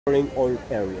exploring all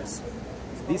areas.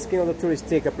 This kind of tours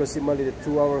take approximately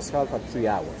 2 hours, half and 3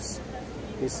 hours.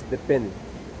 It's depending.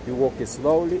 You walk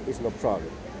slowly, it's no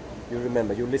problem. You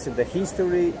remember, you listen to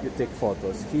history, you take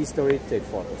photos. History, take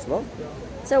photos, no?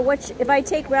 So if I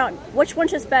take route, which one's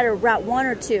just better, route 1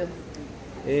 or 2?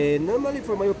 Normally,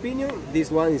 for my opinion, this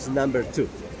one is number 2,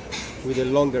 with a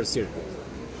longer circuit.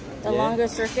 The longer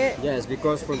circuit? Yes,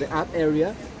 because for the up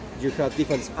area, you have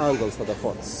different angles for the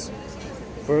photos.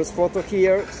 First photo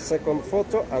here, second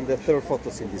photo, and the third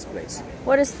photos in this place.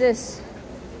 What is this?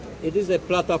 It is the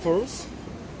platforms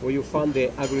where you find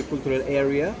the agricultural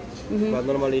area, but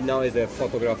normally now is the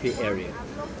photography area.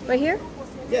 Right here?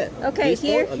 Yeah. Okay, this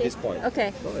here? Point and this point.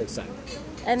 Okay. Oh, exactly.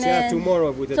 And so then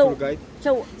tomorrow with the tour guide.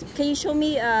 So can you show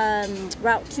me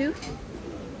route 2?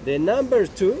 The number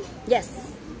 2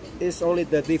 Yes. is only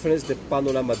the difference, the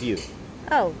panorama view.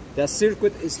 Oh. The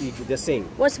circuit is the same.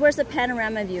 Where's the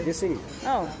panorama view? The same.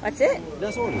 Oh, that's it?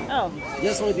 That's all. Oh.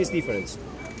 Just only this difference.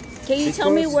 Can you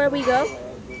tell me where we go?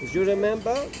 If you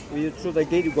remember, through the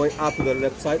gate, you're going up to the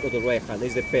left side or the right hand.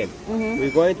 It's the pen.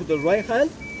 We're going to the right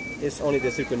hand, it's only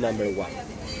the circuit number 1.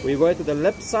 We're going to the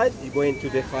left side, you're going to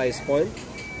the highest point,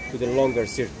 to the longer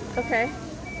circuit. Okay.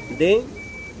 Then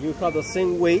you have the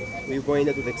same way, we're going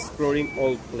to the exploring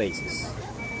all places.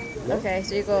 No? Okay,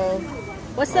 so you go.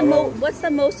 What's the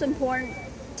most important,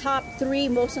 top 3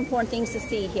 most important things to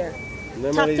see here?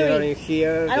 Normally top 3. They are in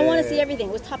here. I don't want to see everything.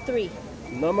 What's top 3?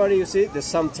 Normally you see the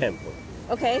Sun Temple.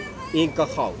 Okay. Inca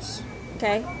house.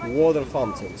 Okay. Water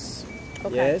fountains.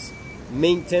 Okay. Yes.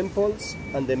 Main temples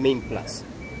and the main plaza.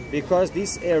 Because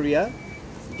this area,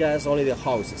 just only the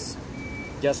houses.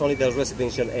 Just only the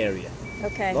residential area.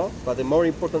 Okay. No? But the more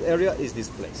important area is this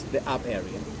place, the up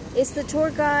area. Is the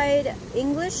tour guide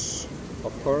English?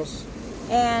 Of course.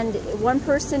 And one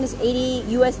person is 80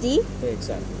 USD?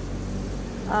 Exactly.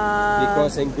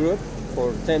 Because in group,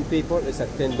 for 10 people, it's at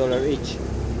 $10 each.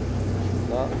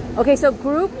 No? Okay, so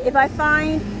group, if I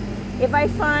find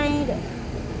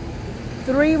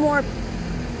 3 more,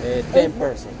 10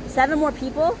 person. 7 more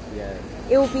people, Yeah.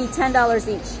 it will be $10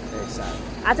 each. Exactly.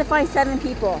 I have to find 7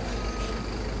 people.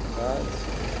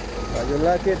 Are you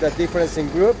lucky? The difference in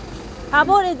group? How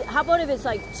about if it's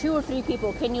like 2 or 3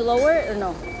 people? Can you lower it or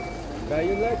no? Are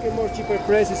you lucky? More cheaper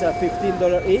prices at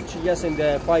 $15 each, just in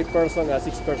the 5 person or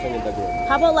 6 person in the group.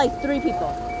 How about like 3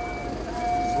 people?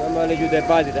 Normally you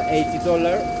divide it at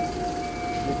 $80.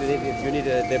 You need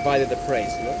to divide the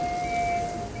price, no?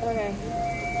 Okay.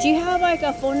 Do you have like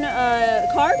a phone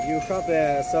card? You have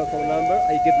the cell phone number.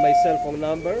 I give my cell phone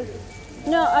number.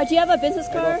 No. Do you have a business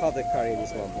card? I don't have the card in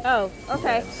this moment. Oh,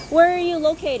 okay. Yes. Where are you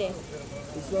located?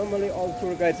 It's normally all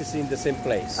tour guides is in the same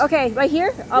place. Okay, right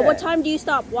here? Yeah. What time do you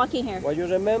stop walking here? Well, you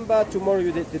remember tomorrow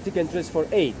the ticket entry is for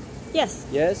 8. Yes.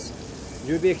 Yes?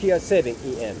 You'll be here at 7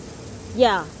 a.m.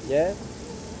 Yeah. Yeah?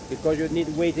 Because you need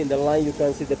wait in the line, you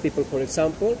can see the people, for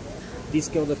example. This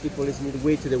kind of people need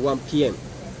wait to the 1 p.m.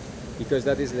 because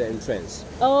that is the entrance.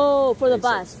 Oh, for the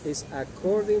bus. It's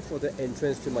according for the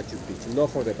entrance to Machu Picchu, not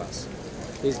for the bus.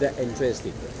 It's the entrance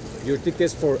ticket. Your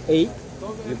ticket's for 8,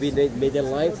 you made a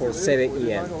line for 7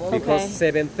 a.m. Because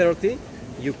 7:30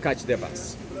 you catch the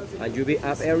bus. And you'll be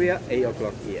up area 8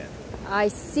 o'clock here. I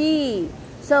see.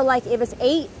 So like if it's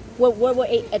 8, what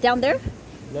 8? Down there?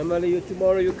 Normally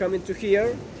tomorrow you come into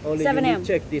here, only 7 you a.m. need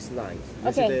check this line.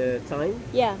 This Okay. is the time.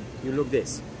 Yeah. You look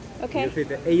this. Okay. If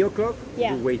it's 8 o'clock,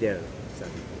 Yeah. you wait there.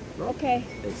 Exactly. No? Okay.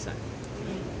 Exactly.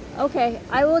 Okay,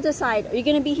 I will decide. Are you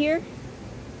going to be here?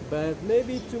 But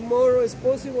maybe tomorrow is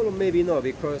possible or maybe not,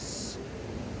 because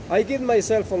I give my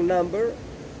cell phone number.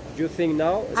 You think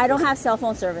now? I don't have cell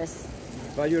phone service.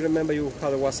 But you remember you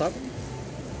have a WhatsApp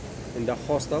in the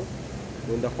hostel.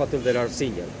 In the hotel there are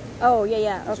signal. Oh, yeah,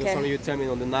 yeah. Just Okay. only you tell me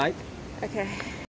on the night. Okay.